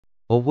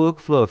or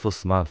workflow for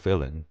smart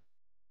filling.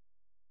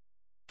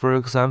 For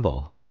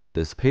example,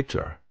 this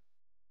picture.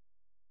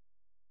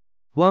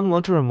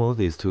 Want to remove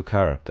these two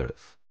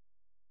characters.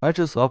 I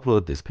just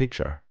upload this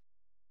picture,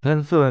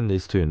 then fill in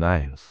these two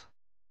names.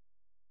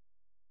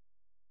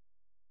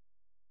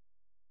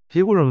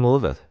 He will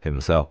remove it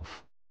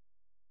himself.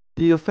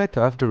 The effect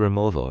after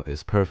removal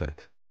is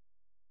perfect.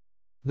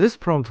 This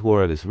prompt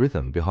word is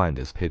written behind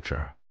this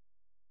picture.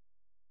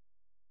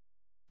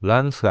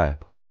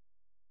 Landscape.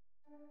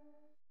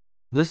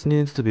 This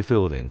needs to be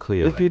filled in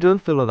clearly. If you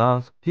don't fill it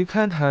out, you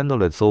can't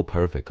handle it so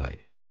perfectly.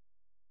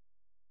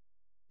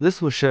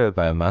 This was shared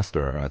by a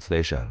master at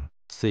station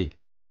C.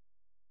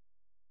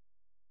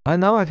 I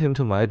now add him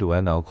to my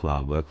Duo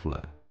Cloud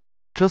workflow.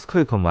 Just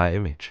click on my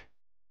image.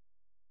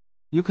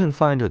 You can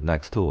find it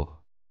next tool.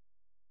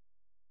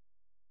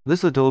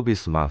 This Adobe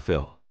Smart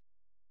Fill.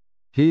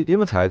 He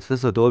imitates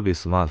this Adobe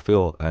Smart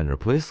Fill and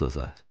replaces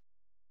it.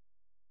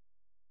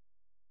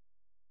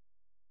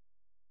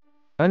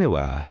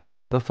 Anyway,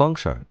 the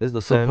function is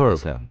the same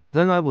as him.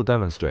 Then I will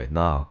demonstrate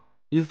now.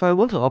 If I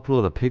want to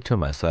upload a picture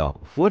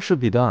myself, what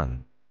should be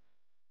done?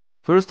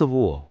 First of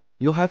all,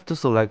 you have to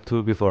select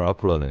tool before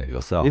uploading it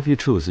yourself. If you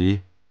choose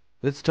E,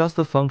 it's just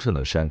a function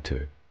of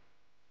Shan2.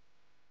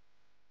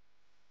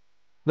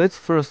 Let's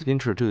first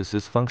introduce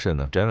this function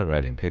of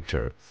generating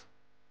pictures.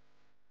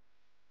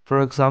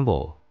 For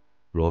example,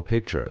 raw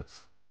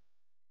pictures.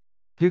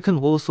 You can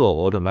also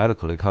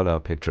automatically cut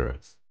out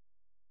pictures.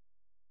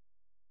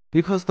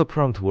 Because the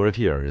prompt word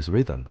here is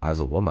written as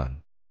a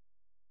woman,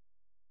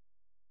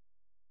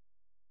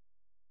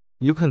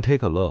 you can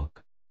take a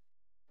look.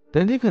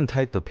 Then you can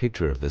type the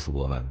picture of this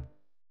woman.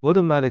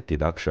 Automatic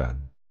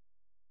deduction.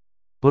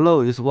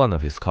 Below is one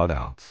of his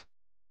cutouts.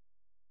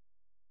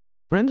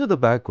 Render the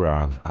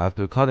background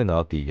after cutting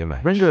out the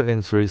image. Render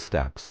in 3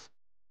 steps.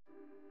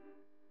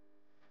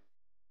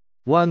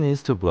 One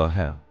is to blur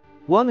him.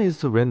 One is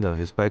to render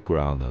his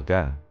background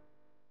again.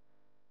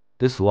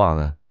 This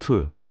one,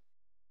 too.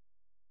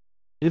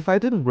 If I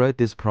didn't write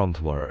this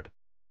prompt word,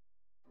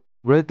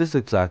 write this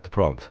exact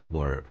prompt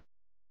word,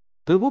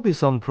 there will be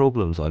some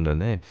problems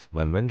underneath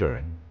when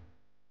rendering.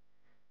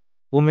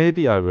 Or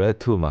maybe I read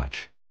too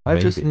much. I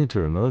just need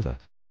to remove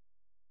it.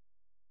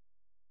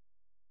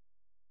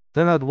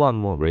 Then add one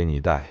more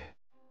rainy day.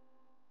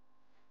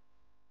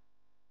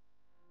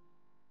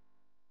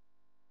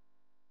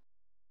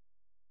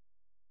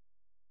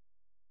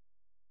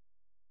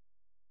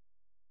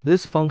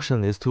 This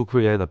function is to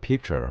create a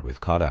picture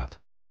with cutout.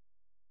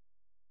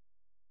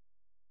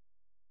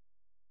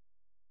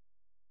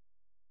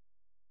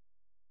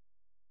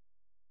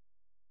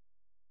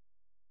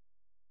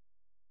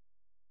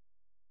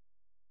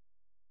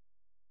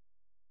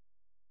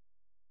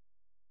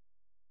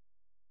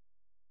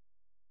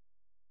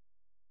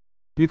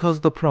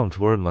 Because the prompt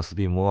word must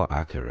be more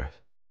accurate.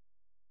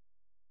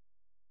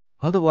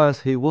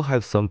 Otherwise, he will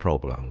have some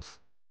problems.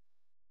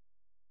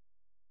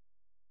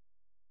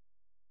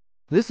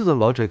 This is the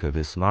logic of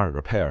his smart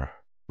repair,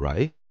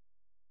 right?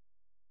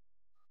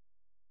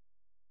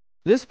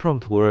 This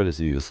prompt word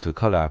is used to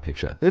cut out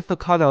picture. If the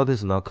cutout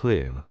is not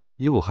clean,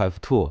 you will have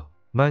to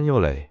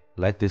manually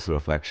let this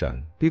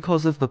reflection.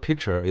 Because if the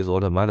picture is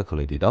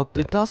automatically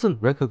deducted, it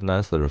doesn't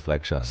recognize the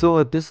reflection. So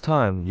at this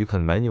time, you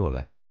can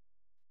manually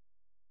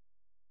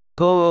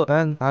go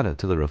and add it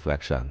to the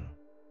reflection.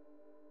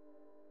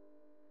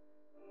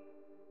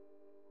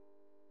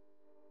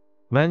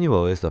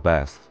 Manual is the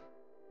best.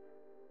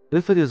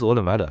 If it is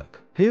automatic,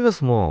 even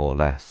more or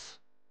less,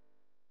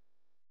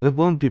 it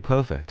won't be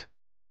perfect.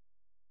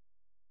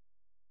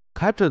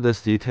 Capture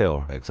this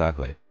detail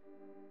exactly.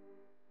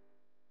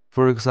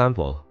 For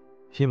example,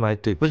 he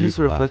might put his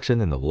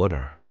reflection in the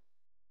water.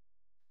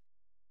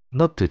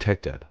 Not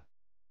detected.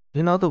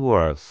 In other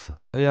words,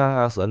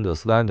 AI's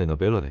understanding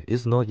ability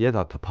is not yet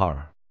up to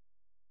par.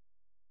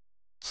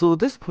 So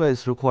this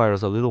place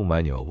requires a little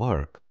manual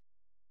work.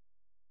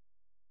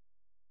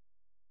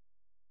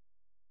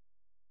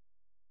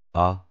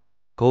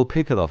 Go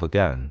pick it up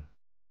again.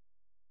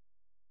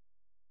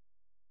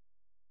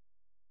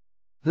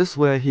 This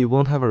way he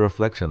won't have a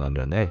reflection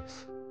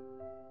underneath.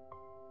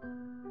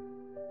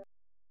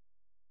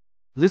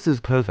 This is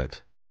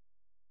perfect.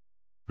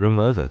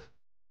 Remove it.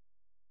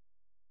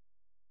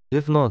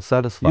 If not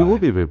satisfied, you will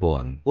be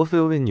reborn or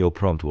fill in your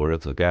prompt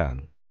words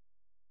again.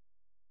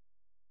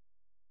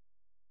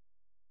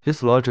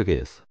 His logic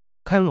is,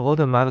 can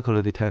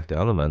automatically detect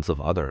elements of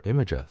other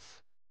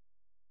images.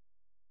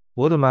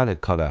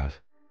 Automatic cutout.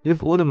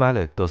 If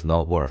automatic does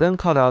not work, then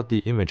cut out the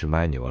image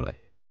manually.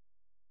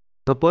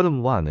 The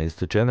bottom one is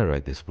to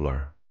generate this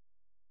blur.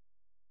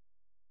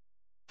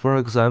 For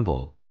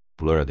example,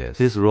 blur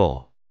this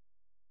raw.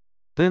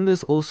 Then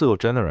this also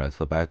generates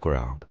the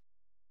background.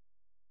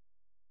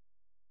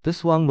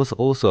 This one was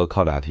also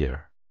cut out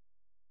here.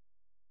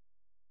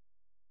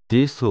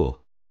 These two.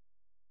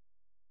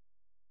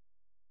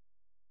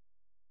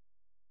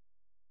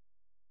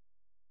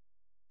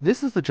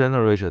 This is the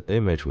generated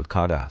image with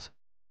cutout.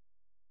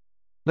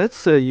 Let's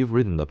say you've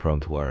written the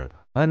prompt word.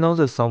 I know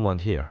there's someone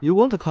here. You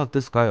want to cut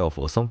this guy off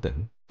or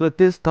something, but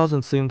this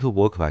doesn't seem to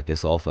work like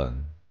this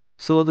often.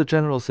 So the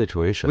general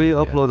situation we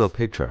upload a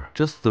picture,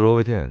 just throw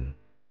it in.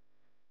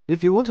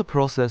 If you want to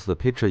process the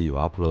picture you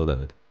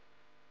uploaded,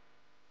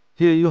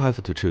 here you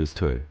have to choose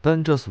to,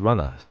 then just run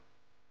it.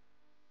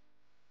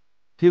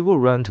 He will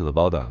run to the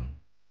bottom.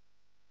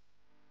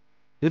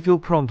 If your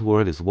prompt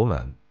word is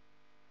woman,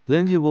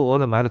 then he will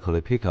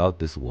automatically pick out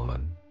this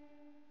woman,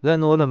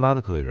 then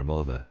automatically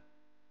remove it.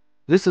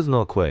 This is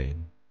not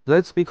queen.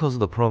 That's because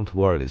the prompt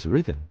word is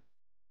written.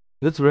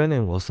 It's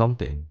raining or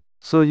something,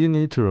 so you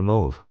need to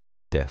remove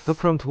this. The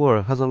prompt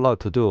word has a lot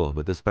to do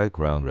with this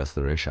background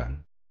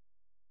restoration.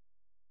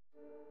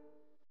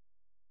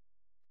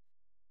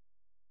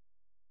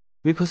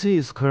 Because he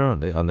is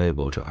currently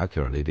unable to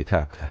accurately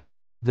detect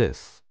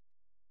this.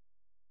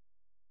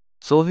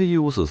 So he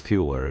uses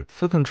keywords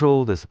to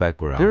control this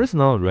background. There is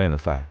no rain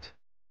effect.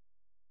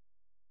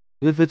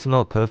 If it's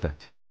not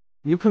perfect,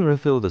 you can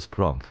refill this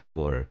prompt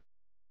word.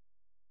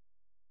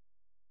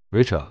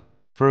 Richard,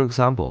 for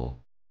example,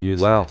 use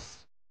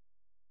wealth.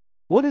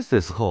 What is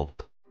this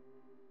called?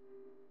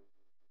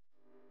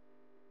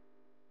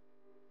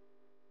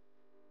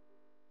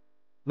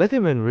 Let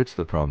him enrich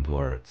the prompt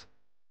words.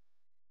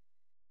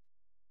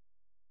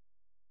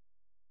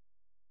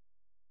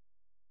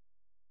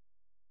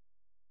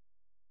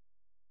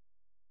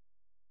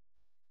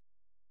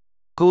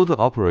 Go to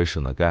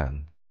operation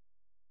again.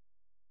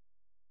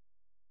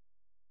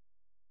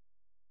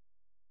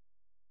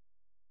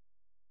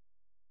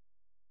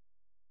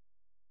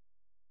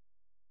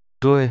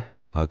 Do it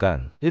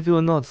again. If you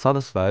are not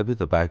satisfied with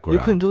the background,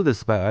 you can do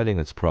this by adding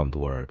its prompt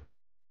word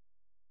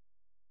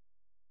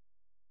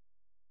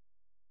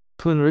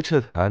to enrich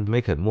it and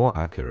make it more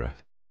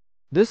accurate.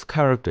 This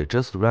character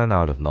just ran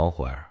out of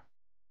nowhere.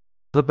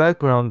 The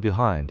background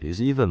behind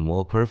is even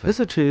more perfect. This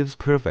achieves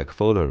perfect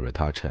photo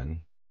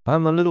retouching.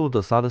 I'm a little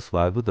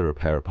dissatisfied with the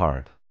repair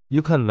part.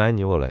 You can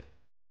manually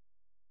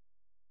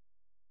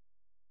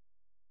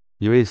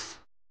erase.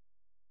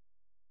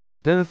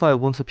 Then if I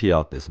want to pee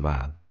out this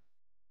man,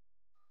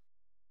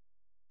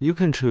 you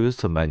can choose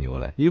to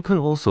manually. You can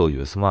also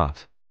use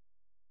smart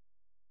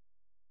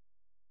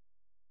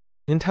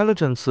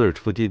intelligent search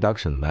for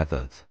deduction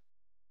methods.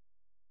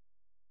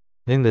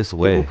 In this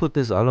way, we'll put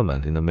this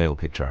element in the male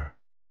picture.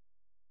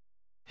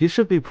 He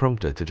should be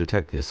prompted to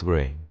detect this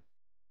ring.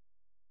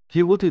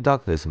 He will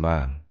deduct this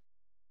man.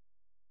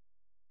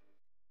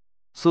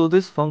 So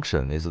this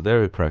function is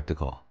very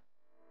practical.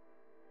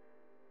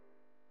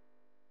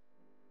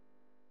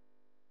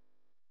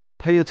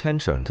 Pay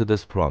attention to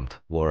this prompt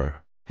word.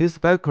 His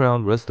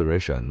background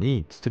restoration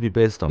needs to be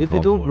based on prompt words.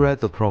 If you don't read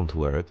the prompt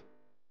word,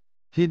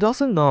 he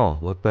doesn't know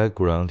what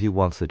background he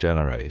wants to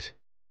generate.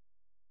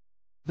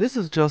 This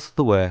is just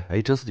the way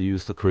I just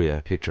used to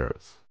create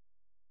pictures.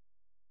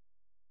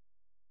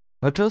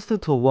 Adjust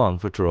it to 1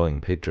 for drawing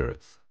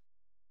pictures.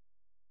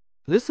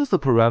 This is the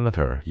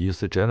parameter used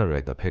to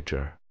generate the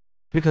picture,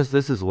 because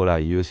this is what I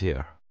use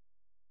here.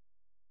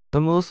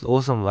 The most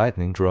awesome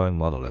lightning drawing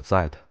model is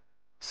that.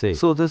 See,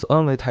 so this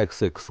only takes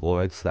 6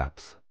 or 8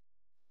 steps.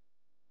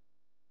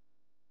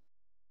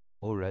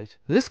 Alright,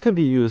 this can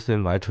be used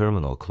in my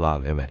terminal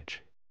cloud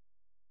image.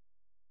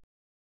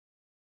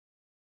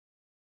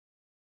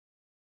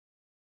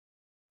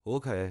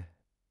 Okay,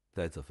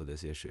 that's it for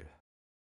this issue.